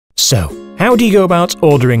So, how do you go about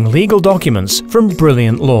ordering legal documents from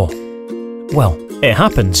Brilliant Law? Well, it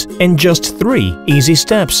happens in just 3 easy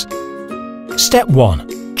steps. Step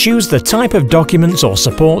 1. Choose the type of documents or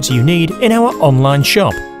support you need in our online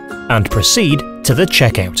shop and proceed to the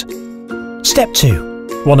checkout. Step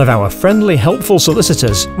 2. One of our friendly, helpful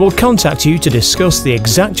solicitors will contact you to discuss the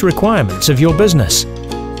exact requirements of your business,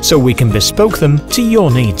 so we can bespoke them to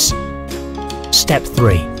your needs. Step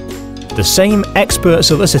 3. The same expert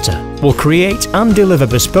solicitor will create and deliver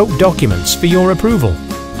bespoke documents for your approval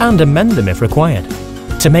and amend them if required,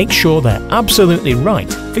 to make sure they're absolutely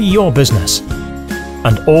right for your business.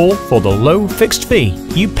 And all for the low fixed fee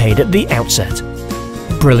you paid at the outset.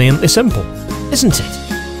 Brilliantly simple, isn't it?